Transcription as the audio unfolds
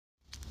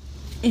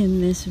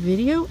In this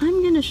video,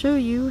 I'm going to show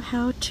you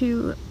how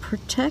to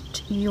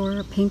protect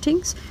your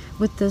paintings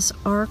with this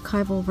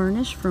archival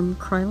varnish from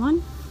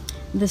Krylon.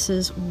 This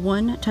is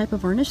one type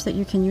of varnish that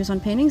you can use on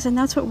paintings, and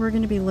that's what we're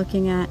going to be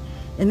looking at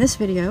in this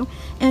video.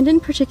 And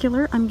in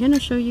particular, I'm going to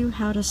show you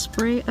how to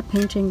spray a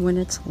painting when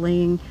it's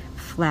laying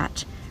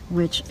flat,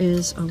 which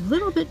is a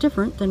little bit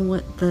different than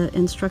what the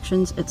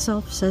instructions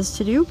itself says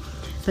to do.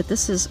 But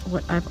this is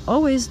what I've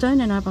always done,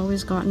 and I've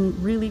always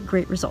gotten really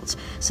great results.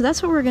 So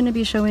that's what we're going to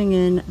be showing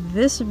in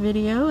this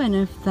video, and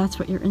if that's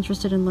what you're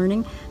interested in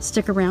learning,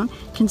 stick around.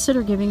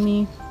 Consider giving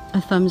me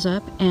a thumbs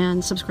up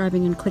and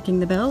subscribing and clicking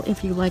the bell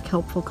if you like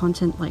helpful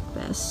content like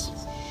this.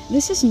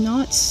 This is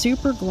not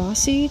super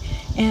glossy,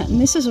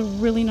 and this is a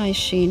really nice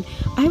sheen.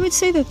 I would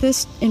say that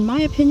this, in my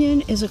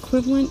opinion, is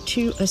equivalent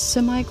to a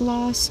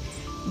semi-gloss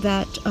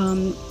that,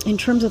 in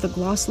terms of the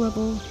gloss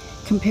level,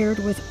 compared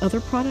with other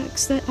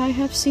products that I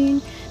have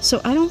seen. So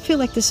I don't feel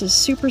like this is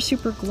super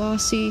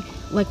glossy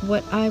like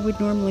what I would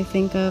normally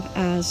think of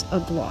as a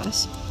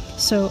gloss.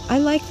 So I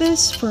like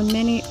this for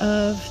many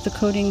of the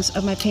coatings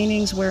of my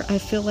paintings where I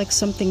feel like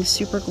something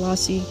super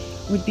glossy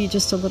would be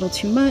just a little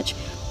too much,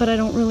 but I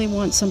don't really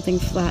want something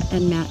flat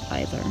and matte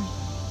either.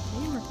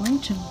 We are going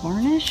to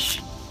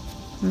varnish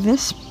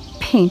this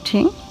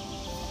painting,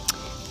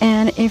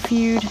 and if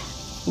you'd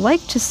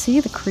like to see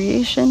the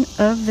creation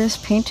of this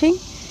painting,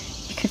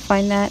 you could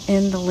find that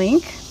in the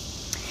link.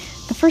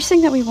 The first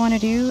thing that we want to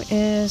do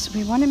is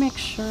we want to make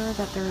sure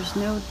that there's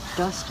no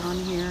dust on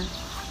here.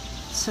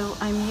 So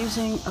I'm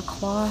using a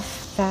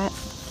cloth that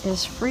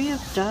is free of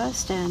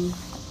dust and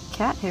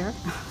cat hair.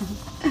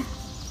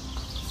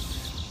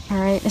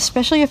 Alright,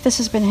 especially if this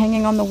has been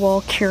hanging on the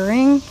wall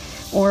curing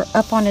or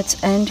up on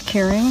its end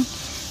curing,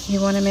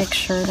 you want to make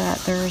sure that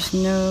there's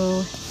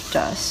no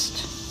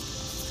dust.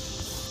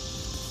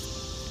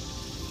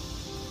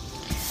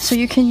 So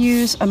you can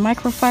use a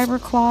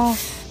microfiber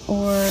cloth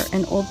or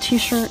an old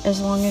t-shirt as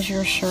long as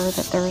you're sure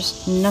that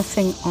there's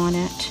nothing on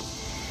it.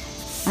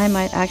 I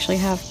might actually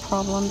have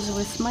problems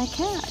with my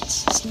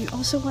cats. So you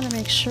also want to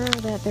make sure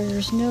that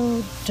there's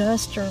no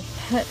dust or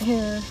pet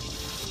hair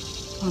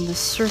on the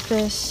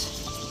surface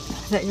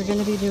that you're going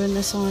to be doing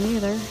this on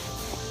either.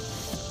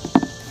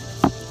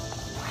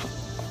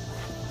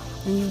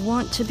 And you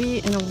want to be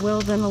in a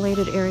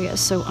well-ventilated area,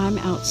 so I'm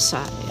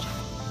outside.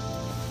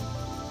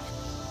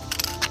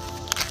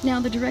 Now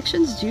the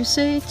directions do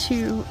say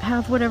to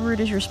have whatever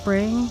it is you're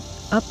spraying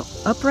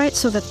upright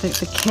so that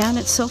the can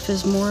itself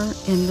is more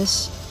in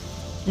this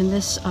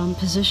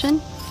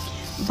position.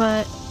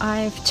 But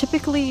I've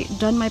typically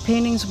done my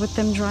paintings with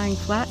them drying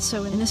flat,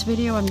 so in this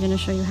video I'm going to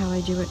show you how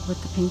I do it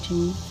with the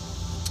painting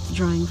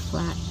drying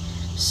flat.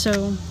 So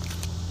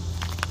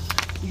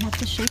you have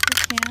to shake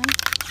your can.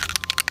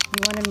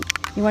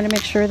 You want to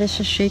make sure this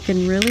is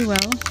shaken really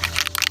well.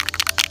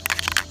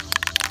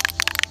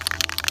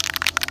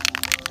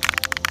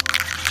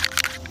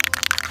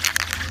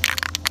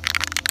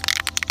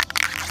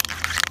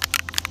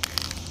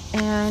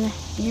 And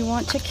you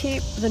want to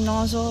keep the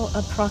nozzle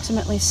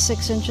approximately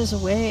 6 inches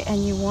away,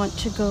 and you want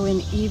to go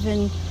in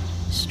even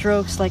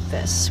strokes like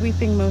this,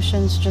 sweeping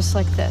motions just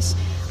like this.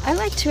 I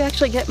like to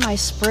actually get my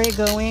spray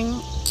going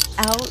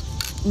out,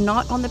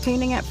 not on the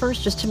painting at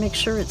first, just to make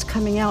sure it's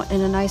coming out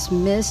in a nice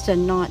mist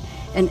and not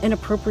an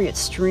inappropriate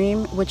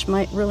stream, which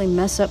might really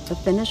mess up the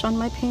finish on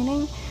my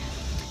painting.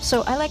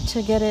 So I like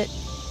to get it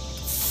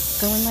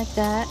going like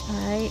that.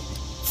 All right,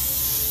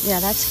 yeah,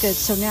 that's good.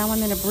 So now I'm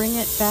going to bring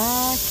it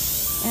back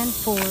and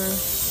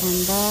forth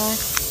and back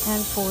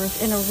and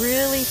forth in a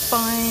really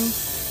fine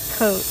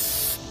coat.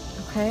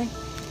 Okay,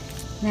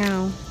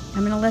 now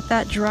I'm gonna let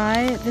that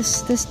dry.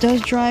 This does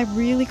dry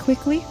really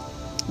quickly.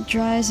 It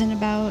dries in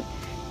about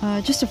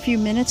just a few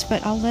minutes,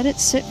 but I'll let it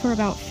sit for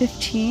about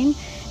 15,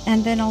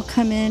 and then I'll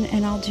come in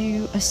and I'll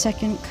do a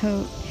second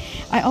coat.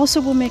 I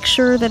also will make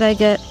sure that I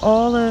get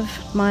all of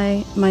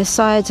my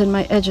sides and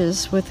my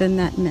edges within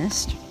that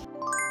mist.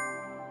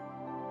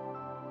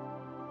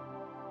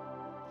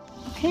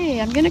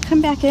 Okay, I'm going to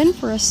come back in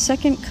for a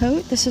second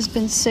coat. This has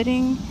been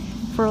sitting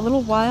for a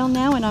little while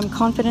now, and I'm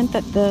confident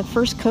that the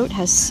first coat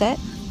has set.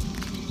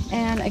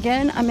 And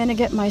again, I'm going to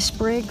get my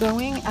spray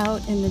going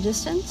out in the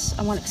distance.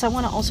 Because I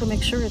want to also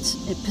make sure it's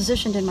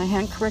positioned in my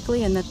hand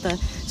correctly and that the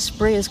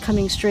spray is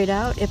coming straight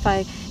out. If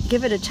I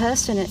give it a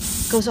test and it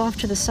goes off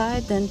to the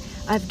side, then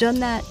I've done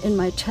that in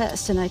my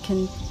test, and I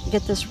can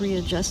get this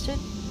readjusted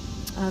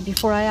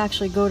before I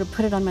actually go to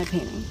put it on my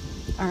painting.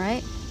 All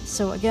right.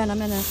 So again, I'm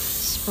going to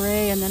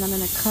spray, and then I'm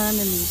going to come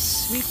in these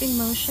sweeping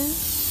motions.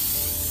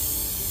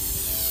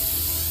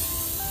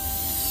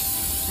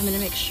 I'm going to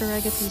make sure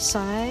I get these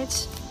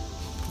sides.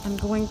 I'm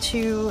going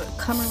to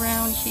come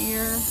around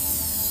here.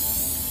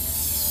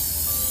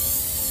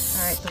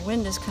 All right, the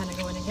wind is kind of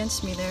going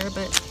against me there,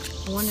 but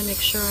I want to make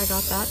sure I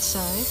got that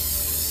side.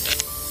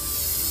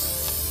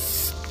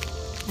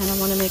 And I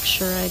want to make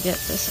sure I get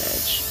this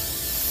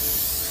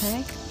edge.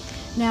 Okay.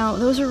 Now,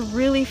 those are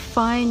really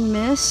fine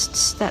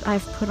mists that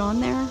I've put on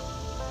there.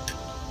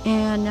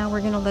 And now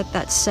we're going to let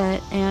that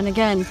set. And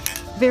again,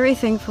 very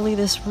thankfully,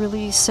 this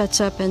really sets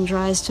up and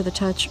dries to the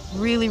touch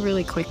really,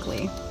 really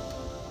quickly.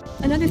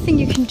 Another thing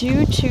you can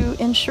do to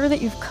ensure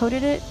that you've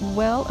coated it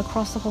well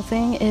across the whole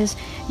thing is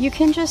you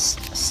can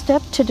just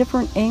step to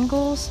different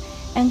angles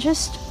and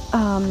just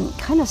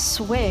kind of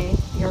sway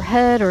your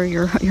head or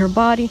your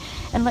body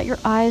and let your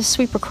eyes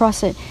sweep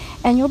across it,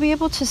 and you'll be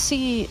able to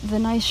see the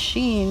nice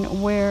sheen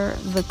where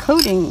the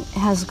coating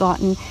has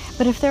gotten.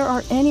 But if there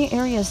are any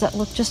areas that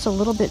look just a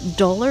little bit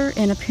duller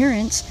in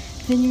appearance,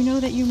 then you know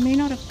that you may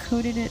not have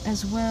coated it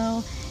as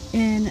well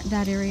in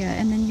that area,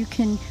 and then you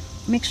can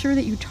make sure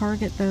that you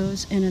target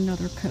those in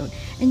another coat.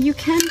 And you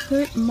can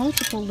put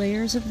multiple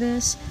layers of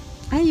this.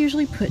 I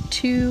usually put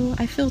 2.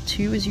 I feel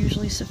 2 is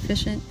usually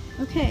sufficient.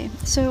 Okay,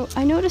 so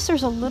I noticed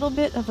there's a little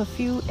bit of a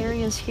few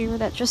areas here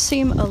that just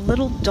seem a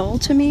little dull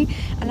to me,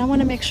 and I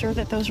want to make sure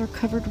that those are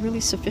covered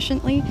really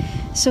sufficiently.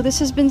 So this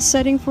has been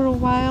setting for a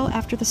while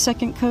after the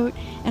second coat,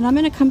 and I'm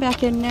going to come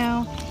back in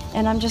now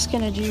and I'm just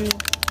going to do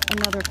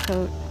another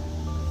coat.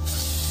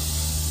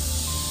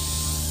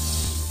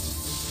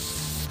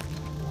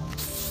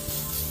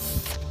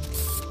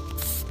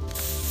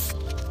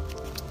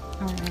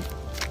 Alright,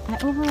 I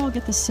overall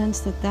get the sense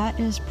that that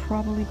is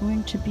probably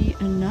going to be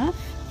enough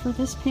for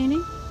this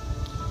painting,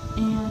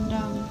 and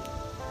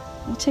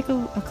we'll take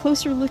a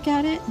closer look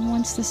at it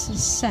once this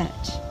is set.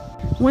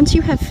 Once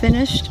you have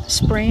finished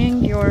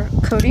spraying your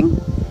coating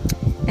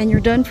and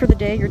you're done for the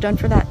day, you're done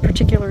for that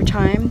particular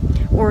time,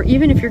 or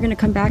even if you're going to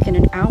come back in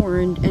an hour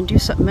and do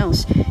something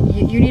else,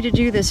 you need to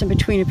do this in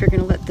between if you're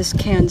going to let this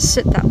can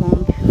sit that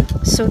long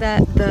so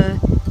that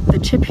the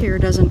tip here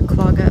doesn't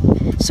clog up.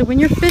 So when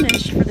you're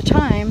finished for the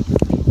time,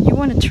 you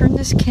want to turn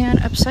this can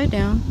upside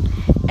down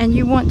and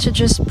you want to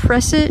just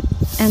press it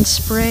and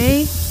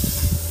spray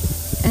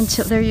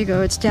until, there you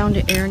go, it's down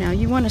to air now.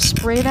 You want to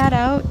spray that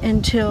out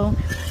until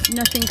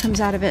nothing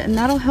comes out of it, and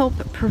that'll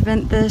help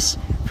prevent this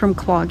from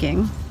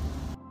clogging.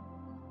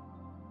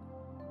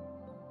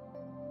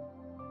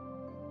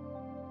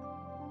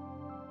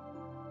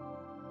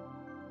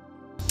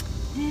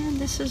 And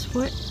this is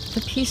what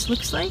the piece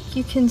looks like.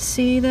 You can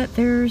see that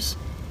there's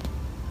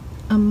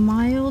a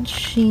mild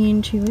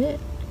sheen to it.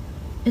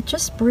 It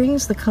just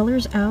brings the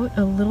colors out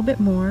a little bit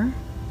more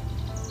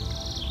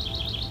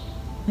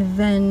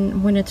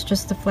than when it's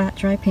just the flat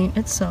dry paint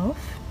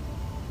itself.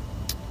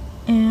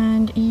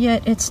 And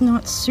yet it's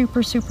not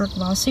super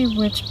glossy,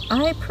 which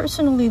I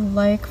personally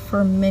like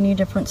for many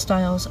different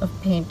styles of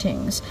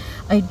paintings.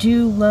 I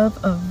do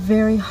love a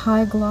very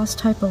high gloss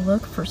type of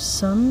look for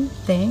some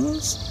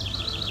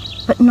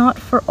things, but not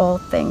for all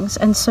things.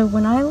 And so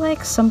when I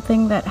like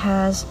something that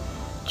has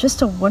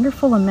just a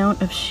wonderful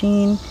amount of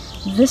sheen,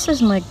 this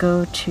is my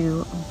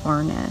go-to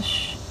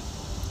varnish.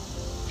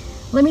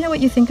 Let me know what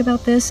you think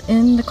about this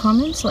in the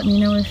comments. Let me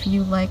know if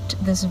you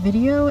liked this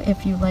video,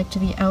 if you liked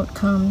the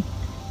outcome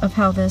of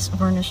how this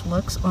varnish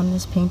looks on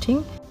this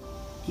painting.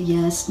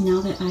 Yes,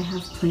 now that I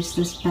have placed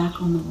this back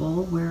on the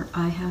wall where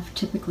I have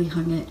typically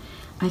hung it,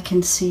 I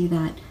can see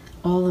that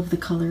all of the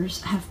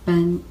colors have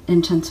been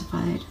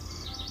intensified.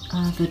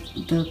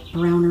 The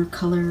browner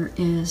color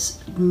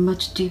is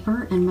much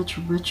deeper and much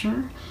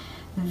richer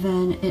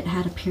than it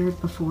had appeared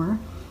before,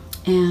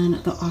 and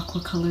the aqua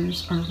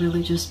colors are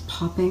really just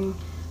popping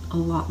a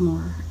lot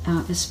more,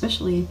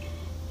 especially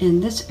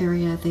in this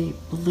area. They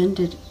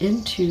blended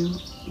into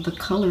the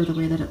color the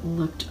way that it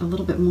looked a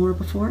little bit more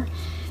before,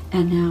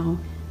 and now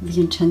the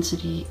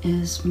intensity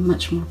is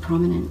much more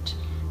prominent.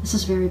 This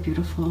is very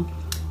beautiful.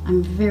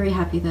 I'm very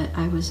happy that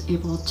I was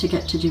able to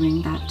get to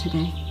doing that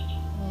today.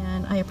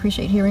 And I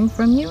appreciate hearing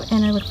from you,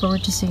 and I look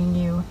forward to seeing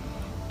you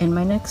in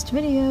my next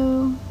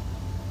video.